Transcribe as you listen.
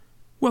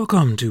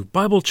Welcome to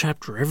Bible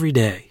Chapter Every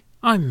Day.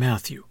 I'm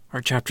Matthew. Our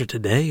chapter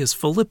today is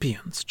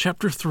Philippians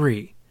chapter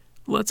 3.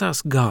 Let's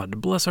ask God to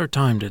bless our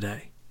time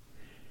today.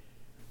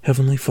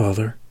 Heavenly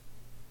Father,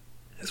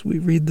 as we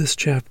read this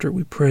chapter,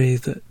 we pray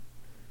that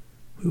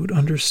we would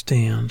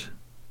understand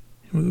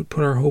and we would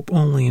put our hope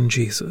only in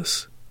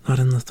Jesus, not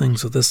in the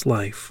things of this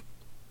life.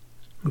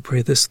 We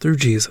pray this through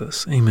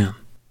Jesus. Amen.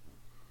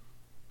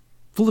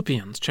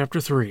 Philippians chapter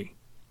 3.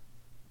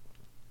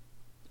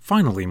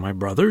 Finally, my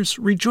brothers,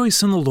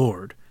 rejoice in the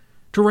Lord.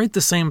 To write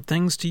the same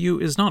things to you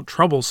is not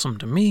troublesome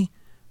to me,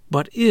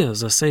 but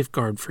is a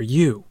safeguard for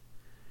you.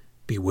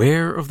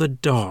 Beware of the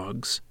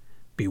dogs.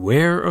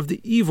 Beware of the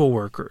evil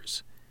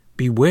workers.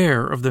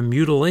 Beware of the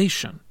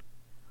mutilation.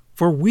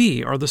 For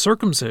we are the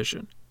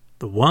circumcision,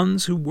 the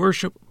ones who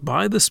worship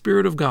by the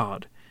Spirit of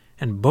God,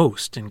 and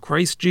boast in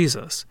Christ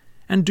Jesus,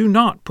 and do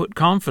not put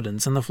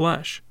confidence in the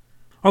flesh,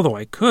 although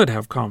I could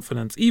have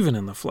confidence even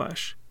in the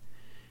flesh.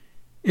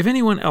 If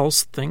anyone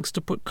else thinks to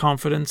put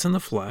confidence in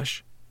the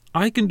flesh,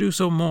 I can do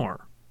so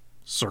more.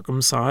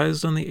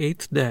 Circumcised on the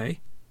 8th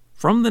day,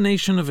 from the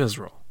nation of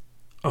Israel,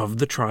 of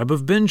the tribe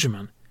of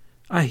Benjamin,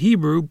 a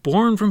Hebrew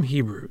born from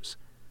Hebrews,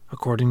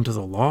 according to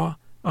the law,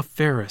 a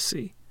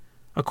Pharisee,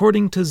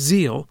 according to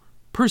zeal,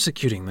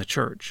 persecuting the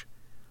church,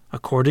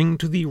 according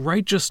to the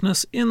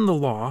righteousness in the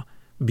law,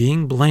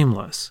 being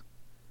blameless.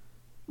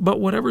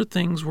 But whatever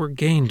things were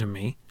gain to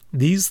me,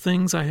 these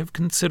things I have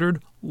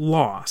considered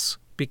loss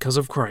because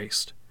of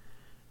Christ.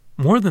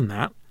 More than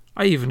that,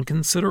 I even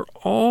consider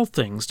all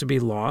things to be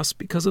loss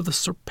because of the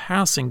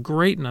surpassing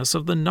greatness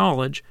of the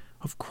knowledge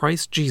of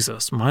Christ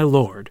Jesus my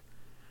Lord,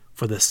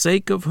 for the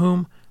sake of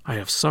whom I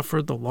have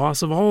suffered the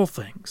loss of all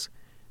things,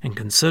 and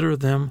consider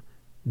them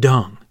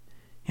dung,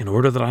 in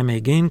order that I may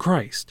gain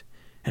Christ,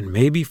 and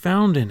may be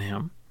found in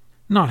him,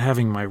 not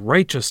having my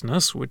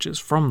righteousness which is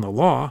from the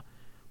law,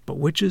 but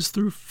which is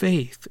through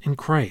faith in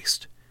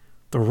Christ,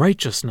 the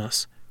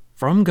righteousness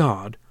from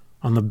God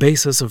on the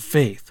basis of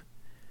faith,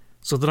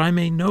 so that I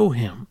may know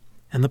him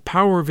and the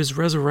power of his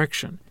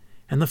resurrection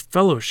and the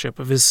fellowship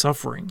of his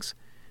sufferings,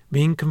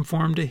 being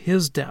conformed to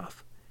his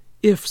death,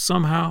 if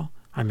somehow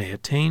I may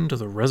attain to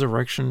the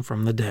resurrection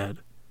from the dead.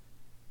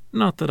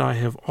 Not that I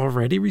have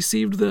already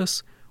received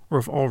this, or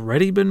have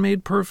already been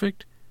made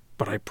perfect,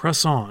 but I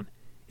press on,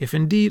 if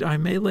indeed I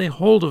may lay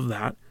hold of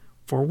that,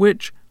 for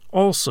which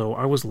also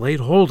I was laid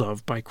hold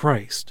of by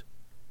Christ.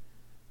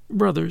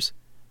 Brothers,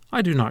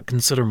 I do not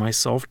consider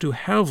myself to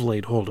have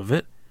laid hold of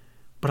it,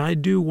 but I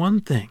do one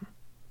thing,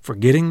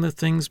 forgetting the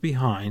things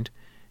behind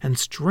and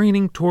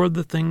straining toward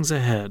the things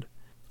ahead.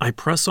 I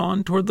press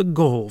on toward the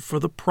goal for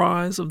the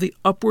prize of the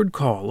upward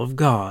call of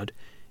God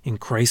in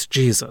Christ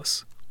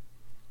Jesus.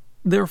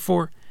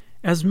 Therefore,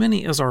 as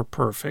many as are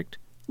perfect,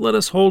 let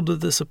us hold to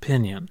this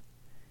opinion.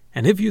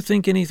 And if you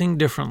think anything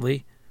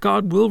differently,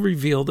 God will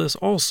reveal this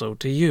also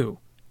to you.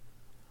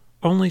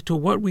 Only to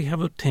what we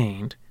have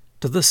attained,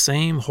 to the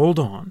same hold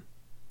on.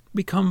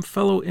 Become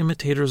fellow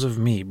imitators of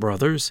me,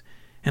 brothers,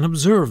 and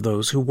observe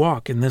those who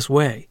walk in this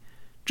way,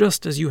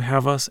 just as you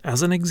have us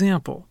as an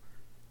example.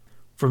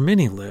 For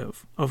many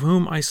live, of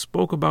whom I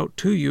spoke about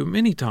to you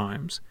many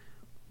times,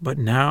 but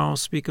now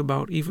speak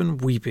about even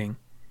weeping,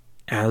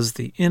 as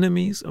the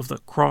enemies of the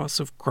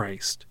cross of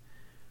Christ,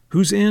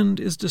 whose end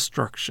is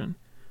destruction,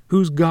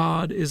 whose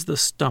God is the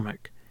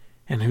stomach,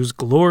 and whose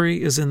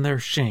glory is in their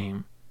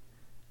shame,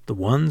 the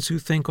ones who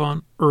think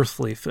on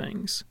earthly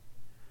things.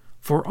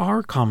 For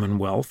our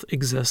commonwealth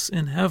exists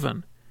in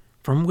heaven,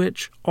 from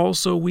which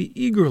also we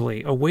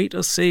eagerly await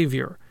a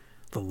Savior,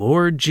 the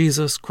Lord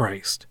Jesus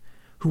Christ,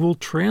 who will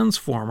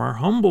transform our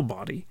humble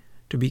body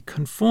to be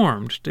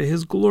conformed to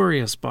his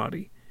glorious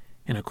body,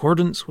 in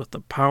accordance with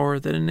the power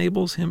that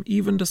enables him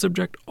even to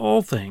subject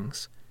all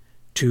things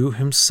to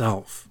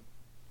himself.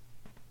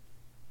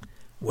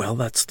 Well,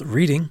 that's the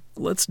reading.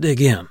 Let's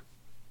dig in.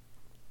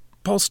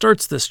 Paul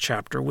starts this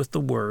chapter with the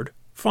word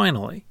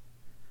finally.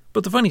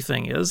 But the funny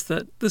thing is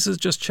that this is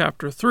just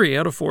chapter 3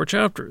 out of 4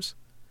 chapters.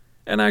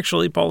 And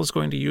actually, Paul is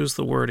going to use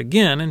the word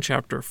again in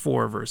chapter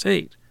 4, verse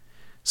 8.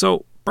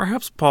 So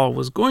perhaps Paul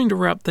was going to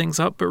wrap things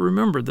up, but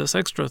remembered this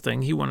extra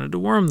thing he wanted to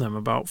warn them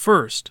about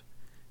first.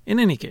 In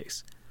any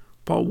case,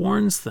 Paul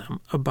warns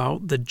them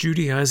about the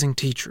Judaizing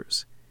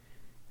teachers.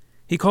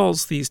 He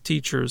calls these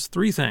teachers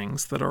 3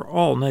 things that are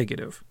all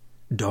negative: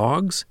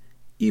 dogs,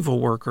 evil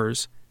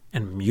workers,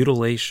 and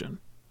mutilation.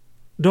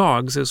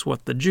 Dogs is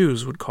what the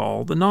Jews would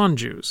call the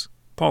non-Jews.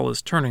 Paul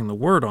is turning the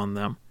word on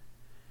them.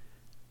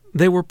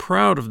 They were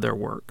proud of their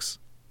works,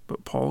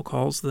 but Paul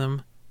calls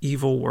them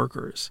evil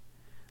workers.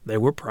 They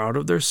were proud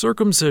of their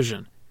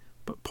circumcision,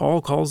 but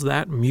Paul calls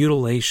that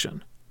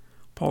mutilation.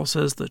 Paul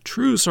says the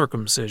true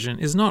circumcision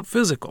is not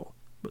physical,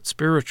 but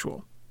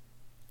spiritual.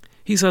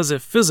 He says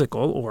if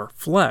physical or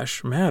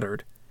flesh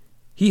mattered,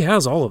 he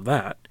has all of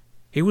that.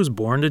 He was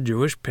born to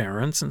Jewish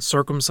parents and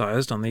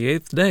circumcised on the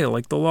 8th day,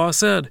 like the law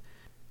said.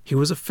 He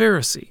was a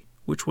Pharisee,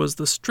 which was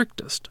the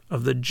strictest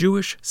of the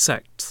Jewish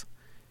sects.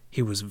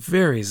 He was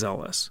very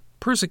zealous,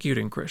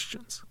 persecuting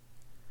Christians.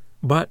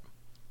 But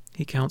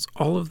he counts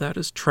all of that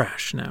as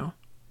trash now,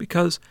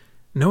 because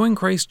Knowing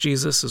Christ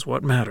Jesus is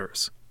what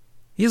matters.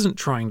 He isn't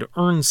trying to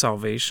earn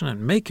salvation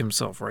and make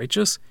himself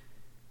righteous.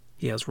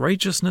 He has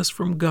righteousness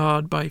from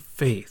God by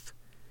faith.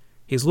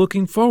 He's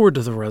looking forward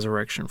to the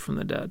resurrection from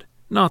the dead.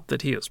 Not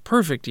that he is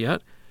perfect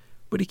yet,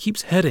 but he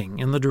keeps heading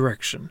in the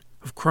direction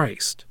of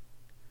Christ.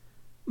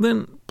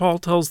 Then Paul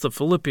tells the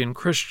Philippian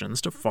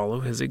Christians to follow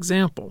his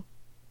example.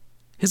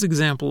 His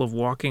example of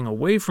walking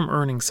away from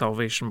earning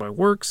salvation by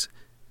works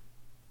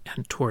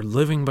and toward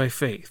living by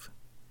faith.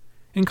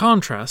 In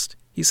contrast,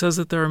 he says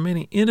that there are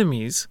many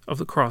enemies of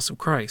the cross of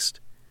Christ.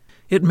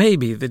 It may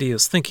be that he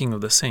is thinking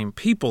of the same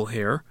people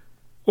here,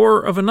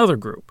 or of another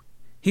group.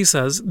 He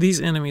says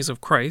these enemies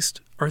of Christ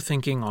are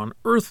thinking on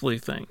earthly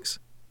things.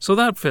 So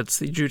that fits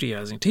the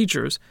Judaizing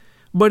teachers,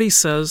 but he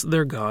says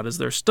their God is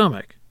their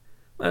stomach.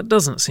 That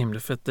doesn't seem to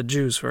fit the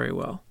Jews very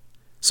well.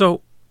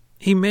 So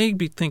he may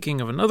be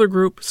thinking of another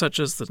group, such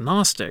as the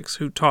Gnostics,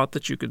 who taught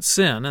that you could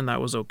sin and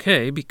that was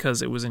okay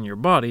because it was in your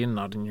body and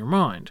not in your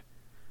mind.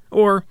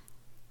 Or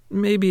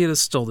maybe it is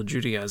still the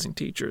Judaizing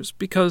teachers,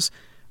 because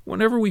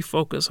whenever we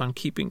focus on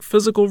keeping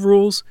physical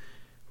rules,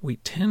 we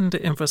tend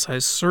to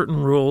emphasize certain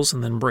rules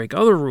and then break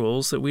other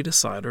rules that we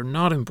decide are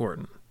not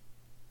important.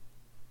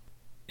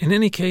 In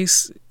any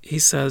case, he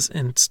says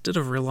instead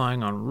of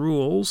relying on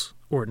rules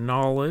or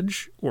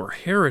knowledge or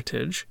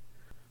heritage,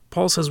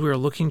 Paul says we are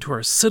looking to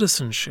our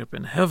citizenship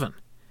in heaven,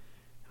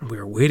 and we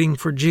are waiting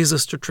for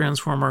Jesus to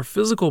transform our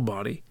physical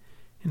body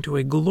into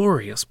a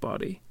glorious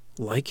body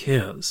like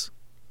his.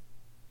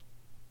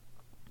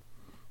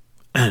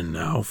 And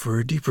now for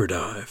a deeper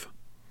dive.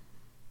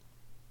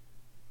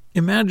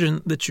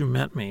 Imagine that you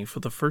met me for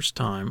the first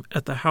time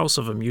at the house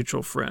of a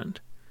mutual friend.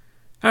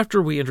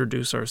 After we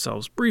introduce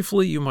ourselves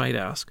briefly, you might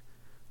ask,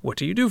 "What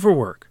do you do for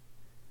work?"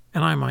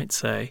 And I might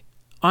say,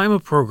 "I'm a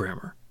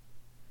programmer."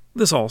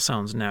 This all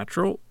sounds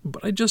natural,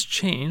 but I just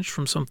changed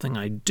from something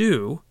I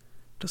do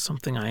to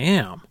something I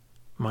am,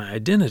 my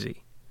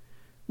identity.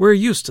 We're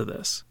used to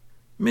this.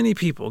 Many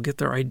people get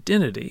their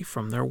identity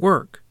from their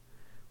work.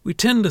 We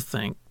tend to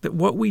think that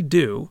what we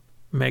do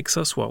makes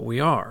us what we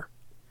are.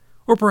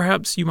 Or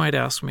perhaps you might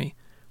ask me,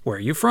 "Where are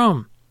you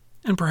from?"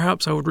 And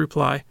perhaps I would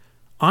reply,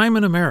 "I'm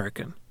an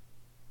American."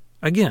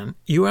 Again,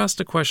 you asked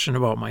a question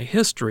about my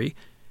history,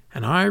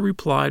 and I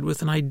replied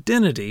with an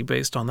identity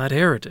based on that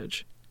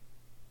heritage.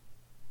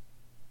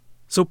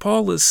 So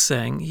Paul is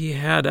saying he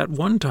had at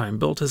one time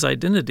built his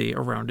identity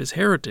around his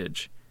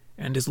heritage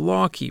and his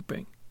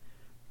law-keeping,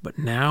 but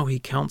now he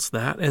counts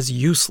that as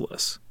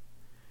useless.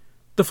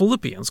 The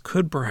Philippians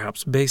could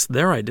perhaps base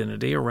their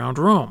identity around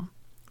Rome.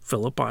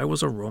 Philippi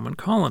was a Roman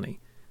colony.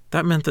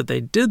 That meant that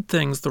they did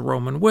things the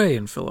Roman way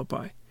in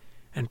Philippi,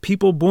 and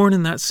people born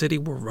in that city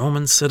were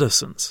Roman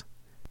citizens.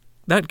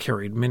 That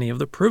carried many of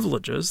the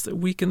privileges that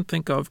we can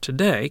think of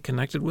today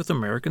connected with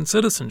American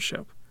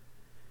citizenship.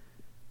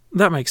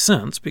 That makes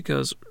sense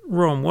because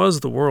Rome was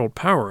the world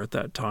power at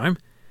that time,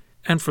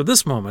 and for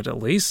this moment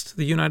at least,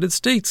 the United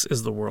States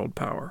is the world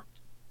power.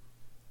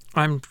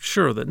 I'm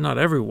sure that not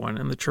everyone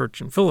in the church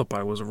in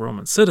Philippi was a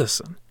Roman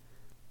citizen.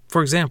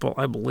 For example,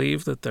 I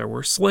believe that there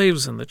were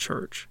slaves in the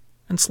church,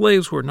 and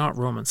slaves were not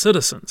Roman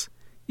citizens,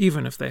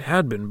 even if they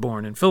had been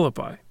born in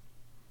Philippi.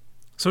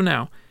 So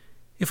now,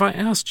 if I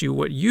asked you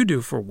what you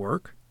do for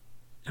work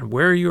and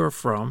where you are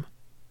from,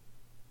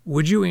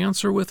 would you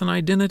answer with an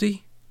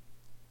identity?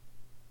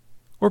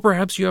 Or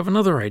perhaps you have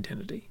another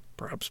identity,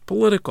 perhaps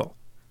political,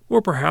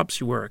 or perhaps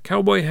you wear a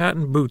cowboy hat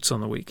and boots on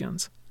the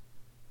weekends.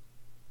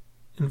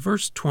 In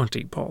verse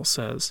 20, Paul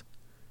says,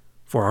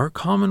 "For our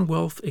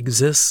commonwealth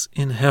exists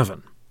in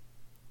heaven."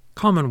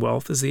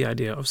 Commonwealth is the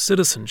idea of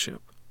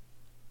citizenship.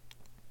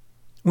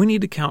 We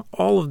need to count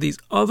all of these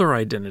other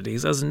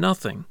identities as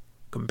nothing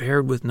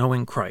compared with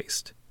knowing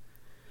Christ.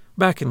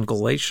 Back in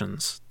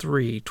Galatians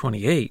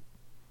 3:28,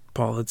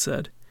 Paul had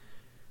said,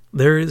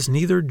 "There is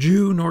neither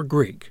Jew nor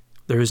Greek,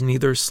 there is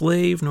neither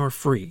slave nor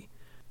free,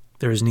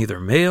 there is neither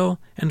male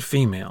and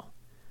female,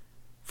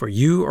 for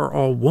you are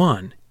all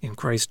one in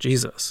Christ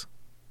Jesus."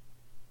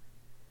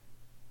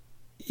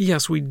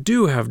 Yes, we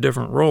do have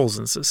different roles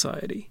in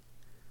society,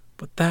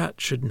 but that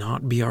should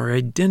not be our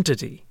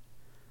identity.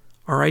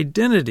 Our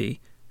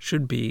identity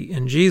should be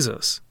in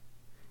Jesus.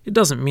 It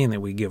doesn't mean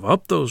that we give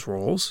up those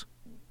roles.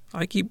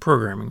 I keep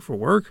programming for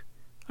work.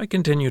 I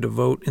continue to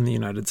vote in the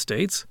United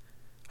States.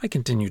 I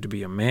continue to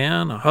be a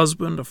man, a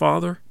husband, a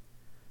father.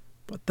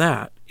 But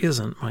that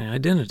isn't my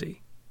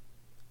identity.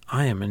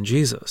 I am in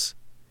Jesus.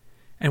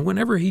 And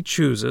whenever He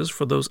chooses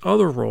for those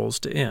other roles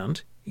to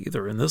end,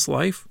 either in this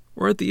life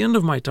or at the end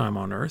of my time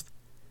on earth,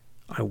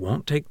 I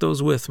won't take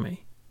those with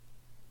me.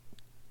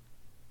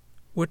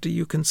 What do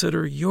you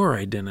consider your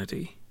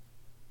identity?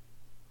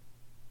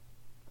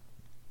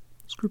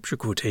 Scripture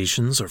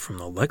quotations are from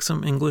the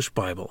Lexham English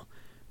Bible,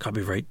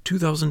 copyright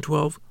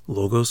 2012,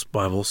 Logos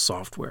Bible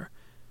Software.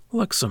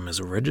 Lexham is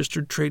a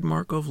registered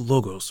trademark of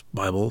Logos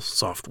Bible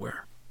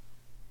Software.